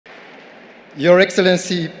Your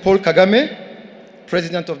Excellency Paul Kagame,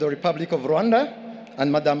 President of the Republic of Rwanda,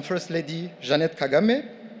 and Madam First Lady Jeannette Kagame,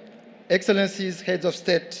 Excellencies, Heads of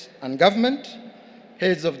State and Government,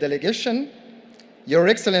 Heads of Delegation, Your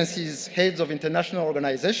Excellencies, Heads of International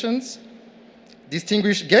Organizations,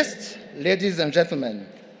 distinguished guests, ladies and gentlemen,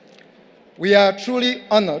 we are truly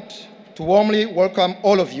honored to warmly welcome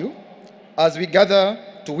all of you as we gather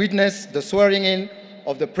to witness the swearing-in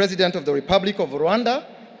of the President of the Republic of Rwanda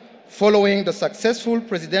following the successful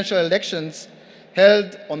presidential elections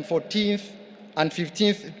held on 14th and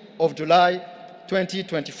 15th of July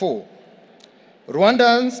 2024.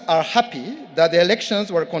 Rwandans are happy that the elections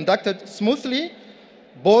were conducted smoothly,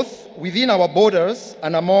 both within our borders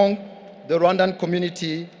and among the Rwandan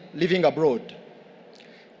community living abroad.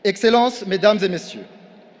 Excellences, Mesdames et Messieurs,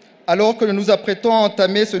 alors que nous nous apprêtons à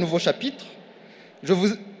entamer ce nouveau chapitre,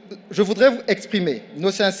 je voudrais vous exprimer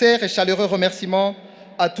nos sincères et chaleureux remerciements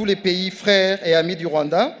à tous les pays frères et amis du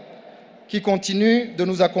Rwanda qui continuent de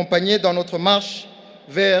nous accompagner dans notre marche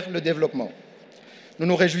vers le développement. Nous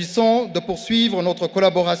nous réjouissons de poursuivre notre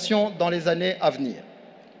collaboration dans les années à venir.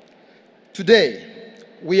 Today,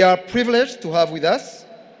 we are privileged to have with us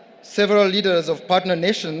several leaders of partner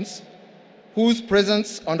nations whose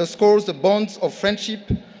presence underscores the bonds of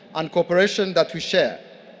friendship and cooperation that we share.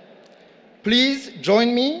 Please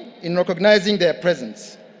join me in recognizing their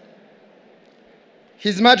presence.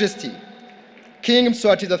 His Majesty, King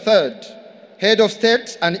Mswati III, Head of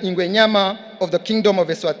State and Ingwenyama of the Kingdom of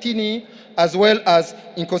Eswatini, as well as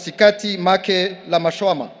Inkosikati Make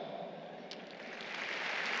Lamashwama.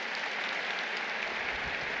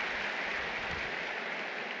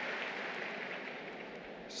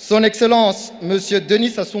 Son Excellence, Monsieur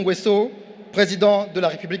Denis Sassou Nguesso, Président de la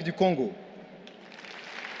République du Congo.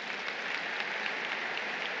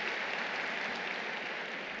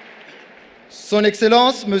 Son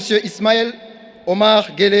Excellence, Monsieur Ismaël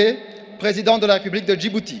Omar Guelleh, Président de la République de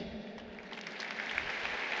Djibouti.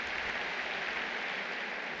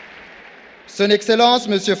 Son Excellence,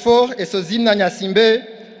 Monsieur Faure Essozine Nyasimbe,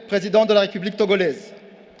 Président de la République togolaise.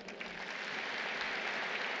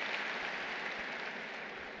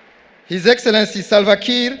 His Excellency Salva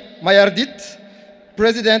Kiir Mayardit,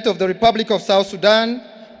 President of the Republic of South Sudan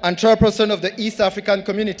and Chairperson of the East African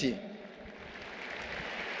Community.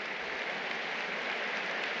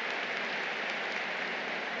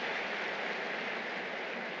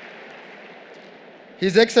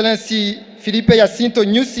 His Excellency Filipe Jacinto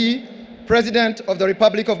Nyusi, President of the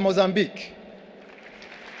Republic of Mozambique.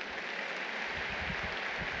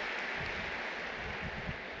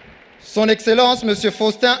 Son Excellence, Monsieur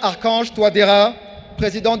Faustin Archange Touadéra,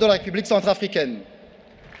 Président de la République centrafricaine.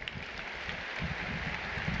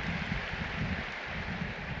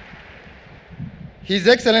 His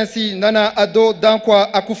Excellency Nana Addo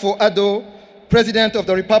Dankwa Akufo-Addo, President of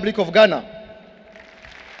the Republic of Ghana.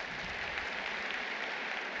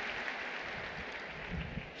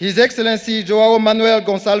 His Excellency João Manuel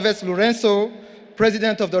Gonçalves Lourenço,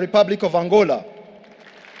 President of the Republic of Angola.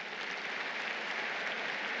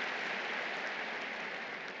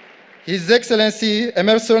 His Excellency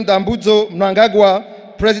Emerson Dambudzo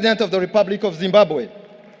Mnangagwa, President of the Republic of Zimbabwe.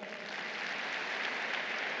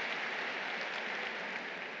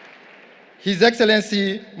 His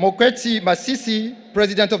Excellency Mokwetsi Masisi,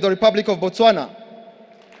 President of the Republic of Botswana.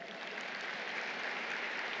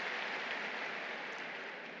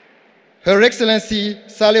 Her Excellency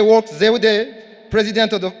Sahle-Work Zewde,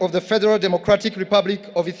 President of the Federal Democratic Republic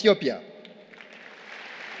of Ethiopia.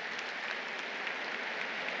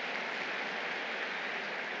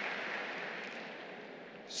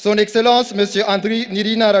 Son Excellence, Monsieur Andry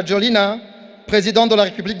Nirina Rajolina, Président de la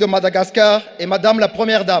République de Madagascar, et Madame la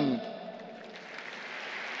Première Dame.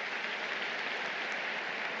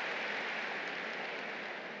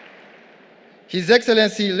 His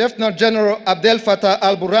Excellency Lieutenant General Abdel Fattah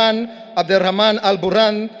al-Burhan, Abdelrahman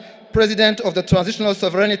al-Burhan, President of the Transitional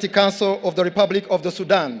Sovereignty Council of the Republic of the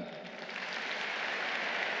Sudan.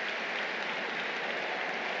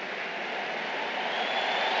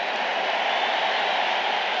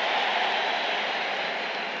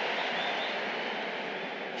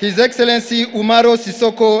 His Excellency Umaro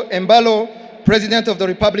Sissoko Embalo, President of the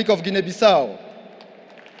Republic of Guinea-Bissau.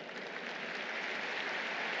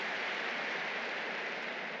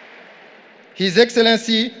 His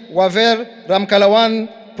Excellency Waver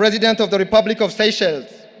Ramkalawan, President of the Republic of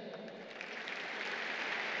Seychelles.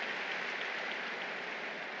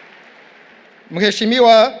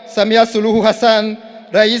 Mheshimiwa Samia Suluhu Hassan,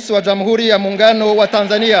 Rais wa Jamhuri ya Muungano wa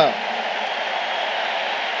Tanzania.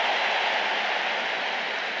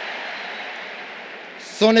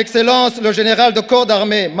 Son Excellence le général de corps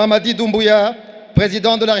d'armée Mamadi Doumbouya,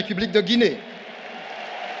 président de la République de Guinée.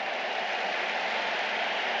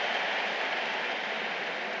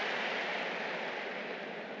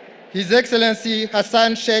 His Excellency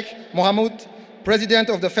Hassan Sheikh Mohamud, President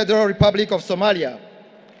of the Federal Republic of Somalia.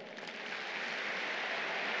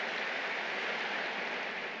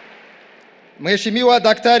 Mheshimiwa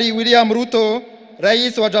Daktari William Ruto,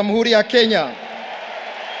 Rais wa Jamhuri ya Kenya.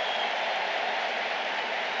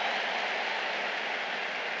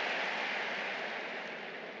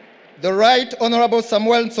 The Right Honorable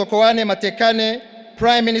Samuel Nsokoane Matekane,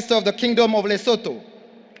 Prime Minister of the Kingdom of Lesotho.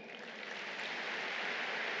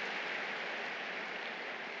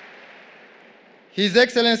 His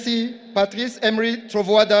Excellency Patrice Emery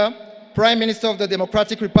Trovoada, Prime Minister of the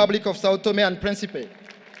Democratic Republic of Sao Tome and Principe.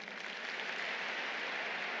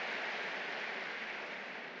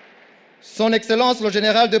 Son Excellence le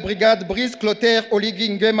Général de Brigade Brice Clotaire Oligui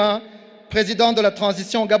Nguema, Président de la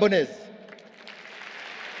transition gabonaise.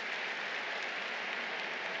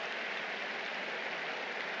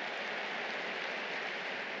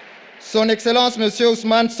 Son Excellence Monsieur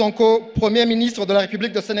Ousmane Sonko, Premier ministre de la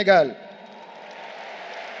République du Sénégal.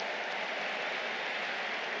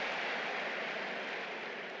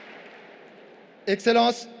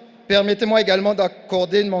 Excellence, permettez-moi également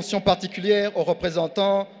d'accorder une mention particulière aux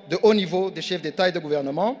représentants de haut niveau des chefs d'État et de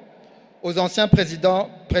gouvernement, aux anciens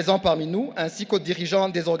présidents présents parmi nous, ainsi qu'aux dirigeants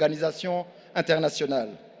des organisations internationales.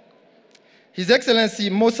 His Excellency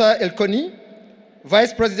Moussa El Koni,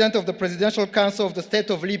 Vice President of the Presidential Council of the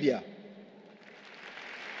State of Libya.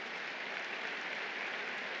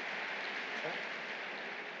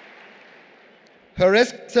 Her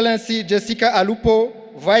Excellency Jessica Alupo,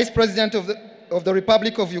 Vice President of the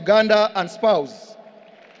Republic of Uganda and spouse.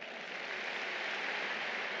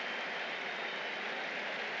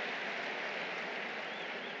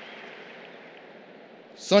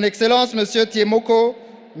 Son Excellence Monsieur Tiemoko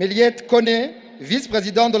Méliette Kone,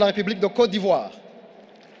 Vice-président de la République de Côte d'Ivoire.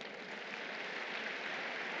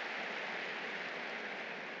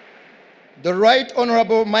 The Right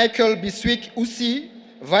Honorable Michael Biswick Ussi,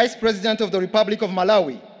 Vice President of the Republic of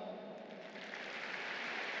Malawi.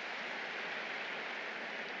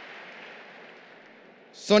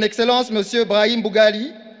 Son Excellence Monsieur Brahim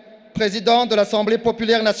Bougali, Président de l'Assemblée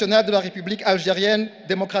populaire nationale de la République algérienne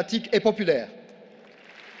démocratique et populaire.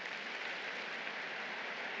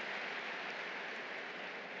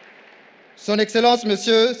 Son Excellence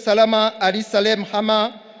Monsieur Salama Ali Salem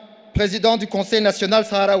Hama, Président du Conseil national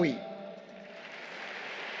sahraoui.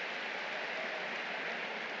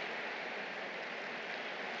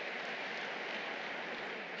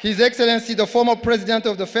 His Excellency, the former President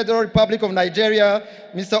of the Federal Republic of Nigeria,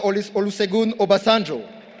 Mr. Olusegun Obasanjo.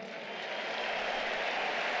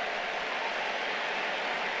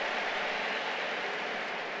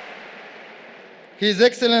 His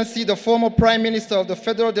Excellency, the former Prime Minister of the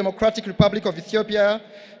Federal Democratic Republic of Ethiopia,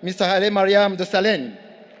 Mr. Haile Mariam Desalegn.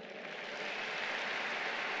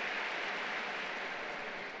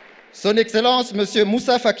 Son Excellence, Monsieur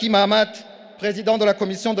Moussa Faki Mahamat, Président de la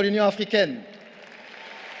Commission de l'Union africaine.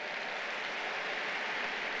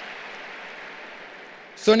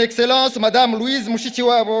 Son Excellence, Madame Louise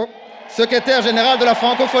Mushikiwabo, Secrétaire générale de la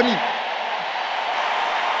francophonie.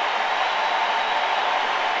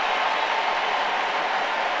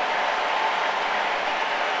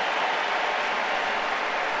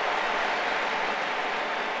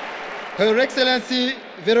 Her Excellency,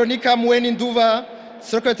 Veronica Mweni Nduva,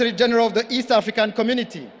 Secretary General of the East African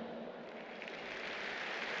Community.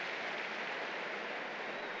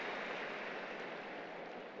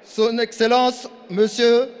 Son Excellence,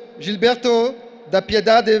 Monsieur Gilberto da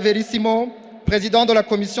Piedade Verissimo, Président de la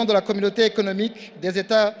Commission de la Communauté économique des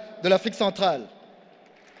États de l'Afrique centrale.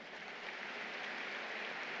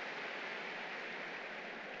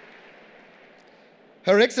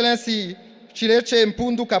 Her Excellency Chileche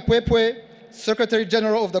Mpundu Kapwepwe, Secretary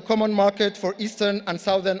General of the Common Market for Eastern and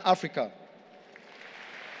Southern Africa.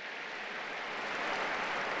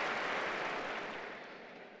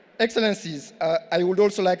 Excellencies, I would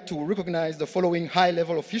also like to recognize the following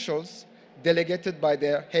high-level officials delegated by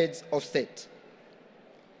their heads of state.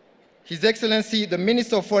 His Excellency, the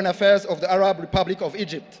Minister of Foreign Affairs of the Arab Republic of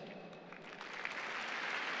Egypt.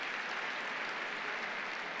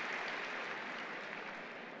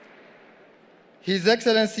 His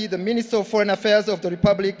Excellency, the Minister of Foreign Affairs of the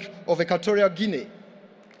Republic of Equatorial Guinea.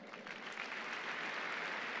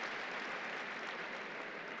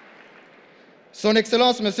 Son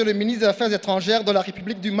Excellence, Monsieur le Ministre des Affaires étrangères de la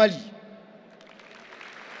République du Mali.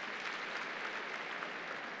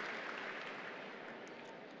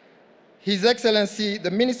 His Excellency,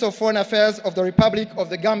 the Minister of Foreign Affairs of the Republic of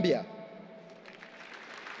the Gambia.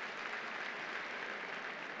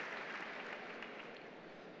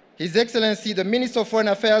 His Excellency, the Minister of Foreign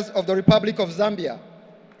Affairs of the Republic of Zambia.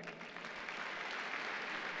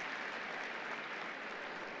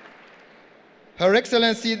 Her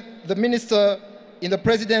Excellency, the Minister in the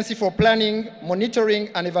Presidency for Planning, Monitoring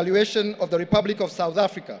and Evaluation of the Republic of South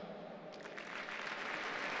Africa.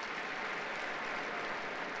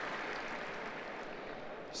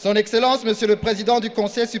 Son Excellence, Monsieur le Président du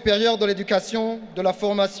Conseil supérieur de l'éducation, de la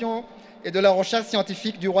formation et de la recherche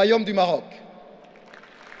scientifique du Royaume du Maroc.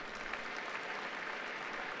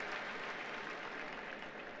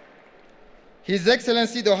 His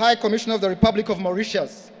Excellency, the High Commissioner of the Republic of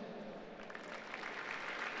Mauritius.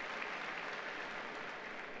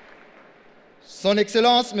 Son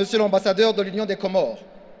Excellence, Monsieur l'Ambassadeur de l'Union des Comores.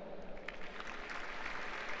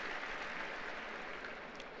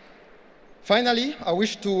 Finally, I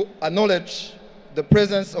wish to acknowledge the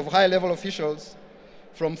presence of high-level officials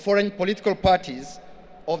from foreign political parties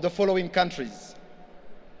of the following countries: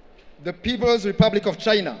 the People's Republic of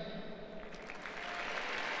China,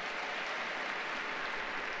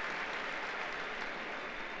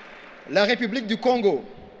 la République du Congo,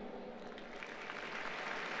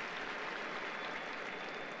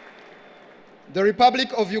 the Republic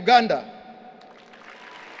of Uganda,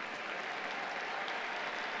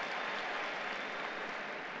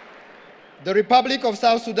 the Republic of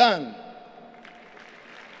South Sudan,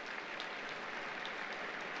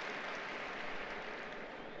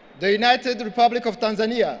 the United Republic of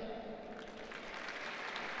Tanzania,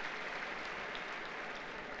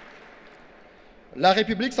 la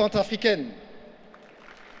République centrafricaine,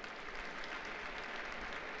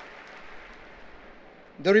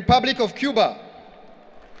 the Republic of Cuba,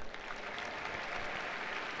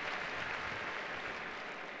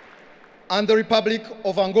 and the Republic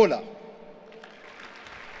of Angola.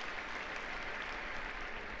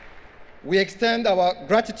 We extend our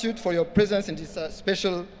gratitude for your presence in this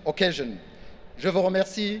special occasion. Je vous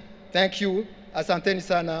remercie. Thank you. Asanteni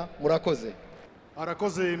sana. Murakoze.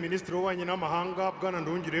 Arakoze Ministre w'Ububanyi n'Amahanga Bwana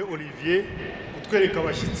Ndungire Olivier kutwereka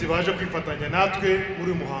abashyitsi baje kwifatanya natwe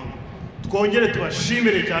muri muhango. Twongere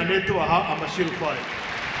tubashimire cyane tubaha amashyi rufaya.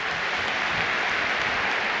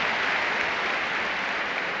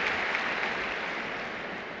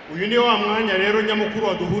 Uyu ni wa mwanya rero nyamukuru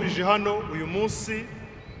waduhurije hano uyu munsi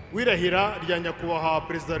wirahira rya nyakubahwa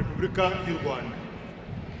Perezida wa Repubulika y'u Rwanda.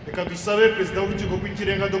 Reka dusabe Perezida w'Urukiko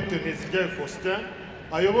rw'Ikirenga Dr. Nteziryayo Faustin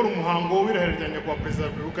ayobora umuhango wirahira rya nyakubahwa Perezida wa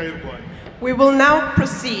Repubulika y'u Rwanda. We will now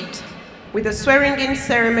proceed with the swearing-in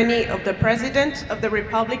ceremony of the President of the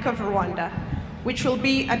Republic of Rwanda, which will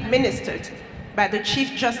be administered by the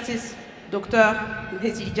Chief Justice, Dr.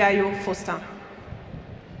 Nteziryayo Faustin.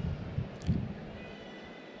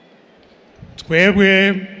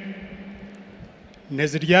 Twebwe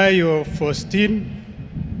Nteziryayo Faustin,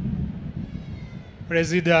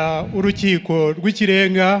 Perezida w'Urukiko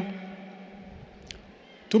rw'Ikirenga,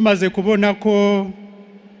 tumaze kubona ko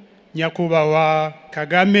nyakubahwa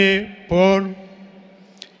Kagame Paul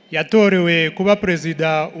yatorewe kuba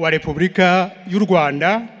Perezida wa Repubulika y'u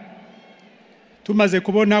Rwanda, tumaze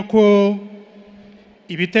kubona ko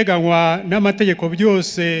ibiteganywa n'amategeko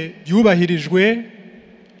byose byubahirijwe,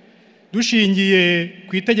 dushingiye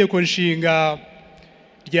ku itegeko nshinga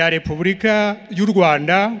rya Repubulika y'u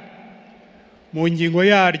Rwanda mu ngingo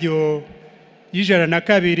yaryo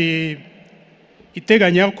y'102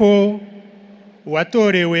 iteganya ko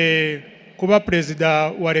uwatorewe kuba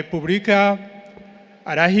Perezida wa Repubulika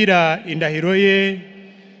arahira indahiro ye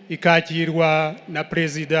ikakirwa na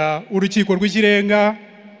Perezida w'Urukiko rw'Ikirenga.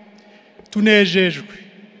 Tunejejwe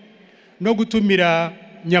no gutumira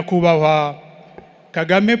nyakubahwa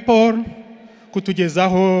Kagame Paul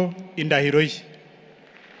kutugezaho indahiro ye.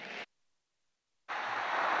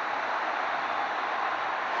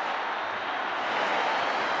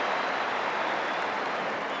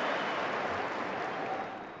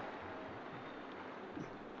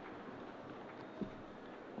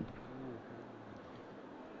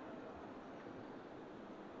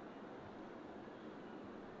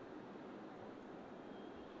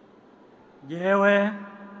 Jewe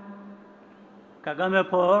Kagame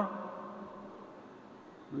Paul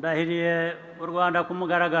ndahiriye u Rwanda ku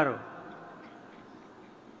mugaragaro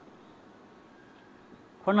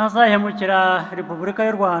ko ntazahemukira Repubulika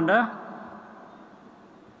y'u Rwanda,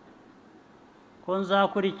 ko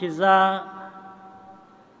nzakurikiza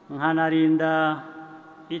nkanarinda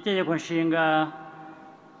itegeko nshinga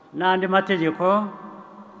n'andi mategeko,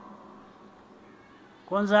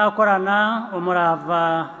 ko nzakorana umurava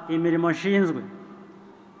imirimo nshinzwe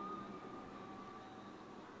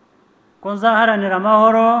ko nzaharanira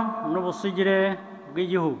amahoro n'ubusugire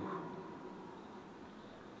bw'igihugu,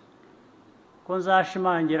 ko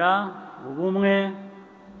nzashimangira ubumwe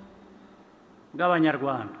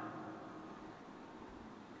bw'Abanyarwanda,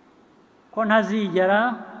 ko ntazigera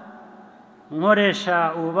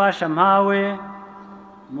nkoresha ububasha mpawe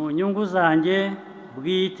mu nyungu zanjye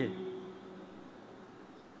bwite,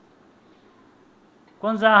 ko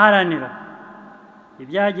nzaharanira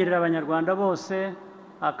ibyagirira Abanyarwanda bose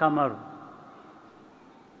akamaro,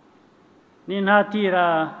 nintatira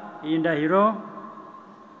iyi ndahiro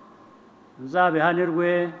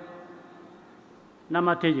nzabihanirwe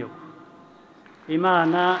n'amategeko.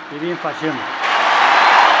 Imana ibimfashemo.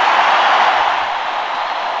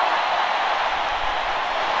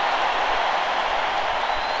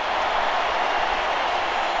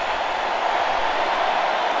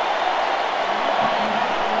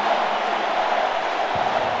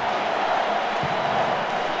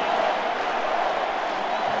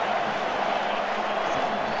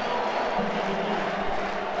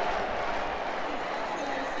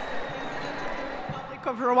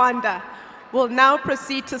 Of Rwanda will now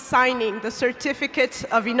proceed to signing the certificate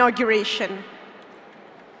of inauguration.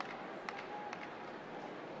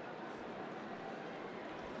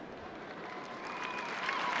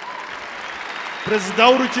 Perezida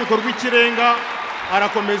w'Urukiko rw'Ikirenga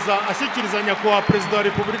arakomeza ashyikiriza nyakubahwa Perezida wa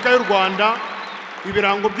Repubulika y'u Rwanda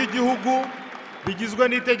ibirango by'igihugu bigizwe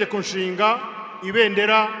n'itegeko nshinga,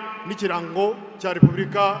 ibendera n'ikirango cya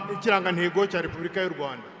Repubulika, ikirangantego cya Repubulika y'u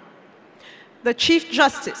Rwanda. The Chief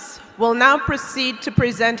Justice will now proceed to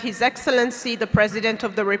present His Excellency the President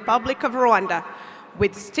of the Republic of Rwanda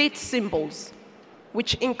with state symbols,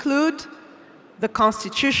 which include the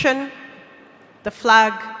Constitution, the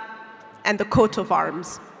flag, and the coat of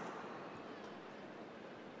arms.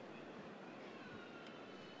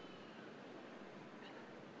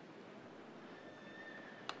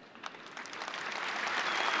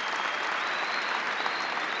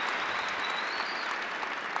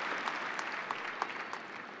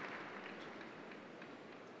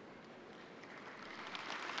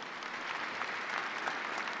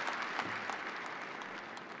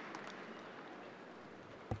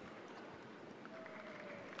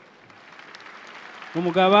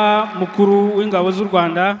 Umugaba mukuru w'ingabo z'u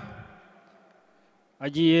Rwanda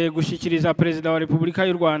agiye gushyikiriza Perezida wa Repubulika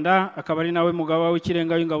y'u Rwanda, akaba ari nawe mugaba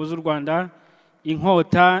w'ikirenga w'ingabo z'u Rwanda,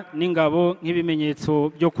 inkota n'ingabo nk'ibimenyetso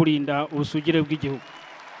byo kurinda ubusugire bw'igihugu.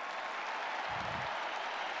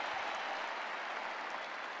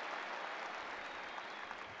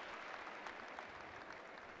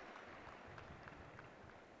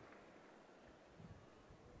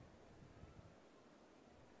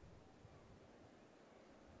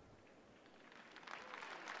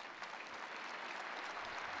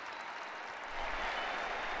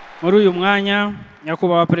 Muri uyu mwanya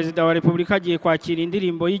nyakubahwa Perezida wa Repubulika agiye kwakira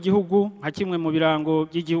indirimbo y'igihugu nka kimwe mu birango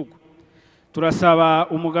by'igihugu. Turasaba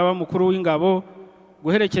umugaba mukuru w'ingabo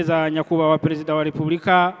guherekeza nyakubahwa Perezida wa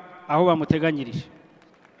Repubulika aho bamuteganyirije.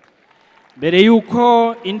 Mbere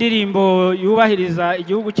yuko indirimbo yubahiriza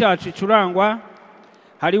igihugu cyacu icurangwa,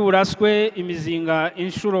 hari buraswe imizinga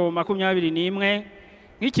inshuro 21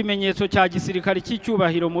 nk'ikimenyetso cya gisirikare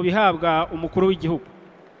cy'icyubahiro mu bihabwa umukuru w'igihugu.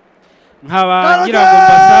 Nkaba ngira ngo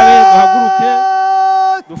mbasabe duhaguruke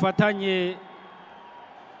dufatanye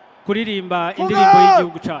kuririmba indirimbo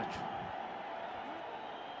y'igihugu cyacu.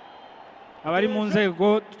 Abari mu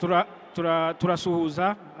nzego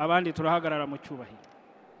turasuhuza, abandi turahagarara mu cyubahiro.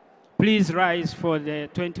 Please rise for the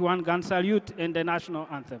 21 gun salute and the national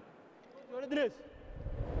anthem.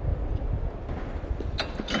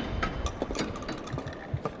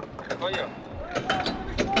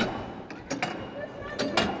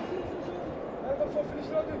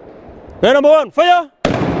 Bear number 1, fire!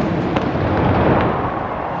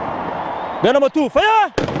 Bear number 2,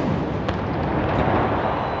 fire!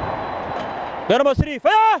 Bear number 3,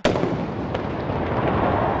 fire!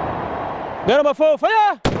 Bear number 4,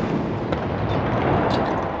 fire!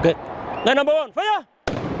 Good. Bear number 1, fire!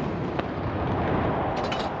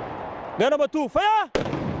 Bear number 2, fire!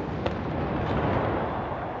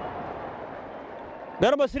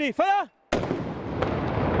 Bear number 3, fire!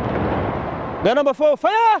 Bear number 4,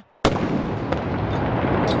 fire!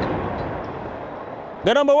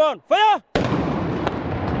 Bear number 1, fire!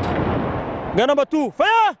 Bear number 2,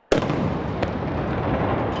 fire!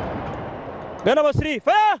 Bear number 3,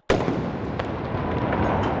 fire!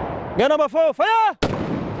 Bear number 4, fire!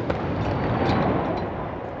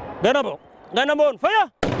 Bear number 1,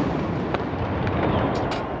 fire!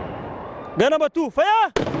 Bear number 2,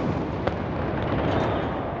 fire!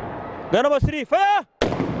 Bear number 3, fire!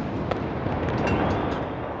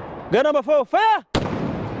 Gun number 4, fire!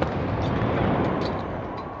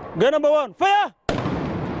 Gun number 1, fire!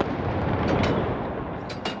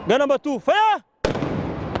 Gun number 2, fire!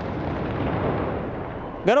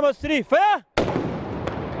 Gun number 3, fire!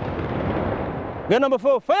 Gun number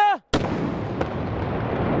 4, fire!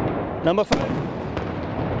 Number 5.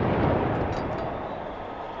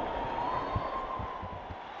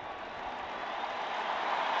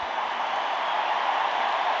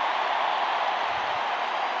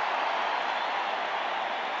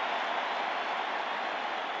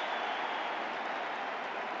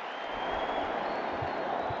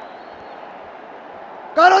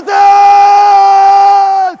 Carroces!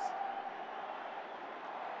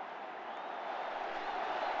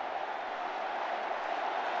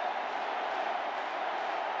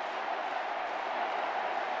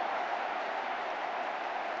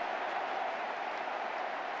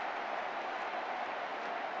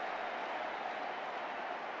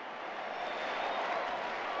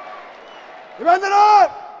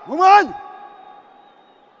 Ibendera! Umwanya!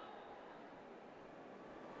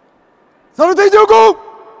 Salute y'igihugu!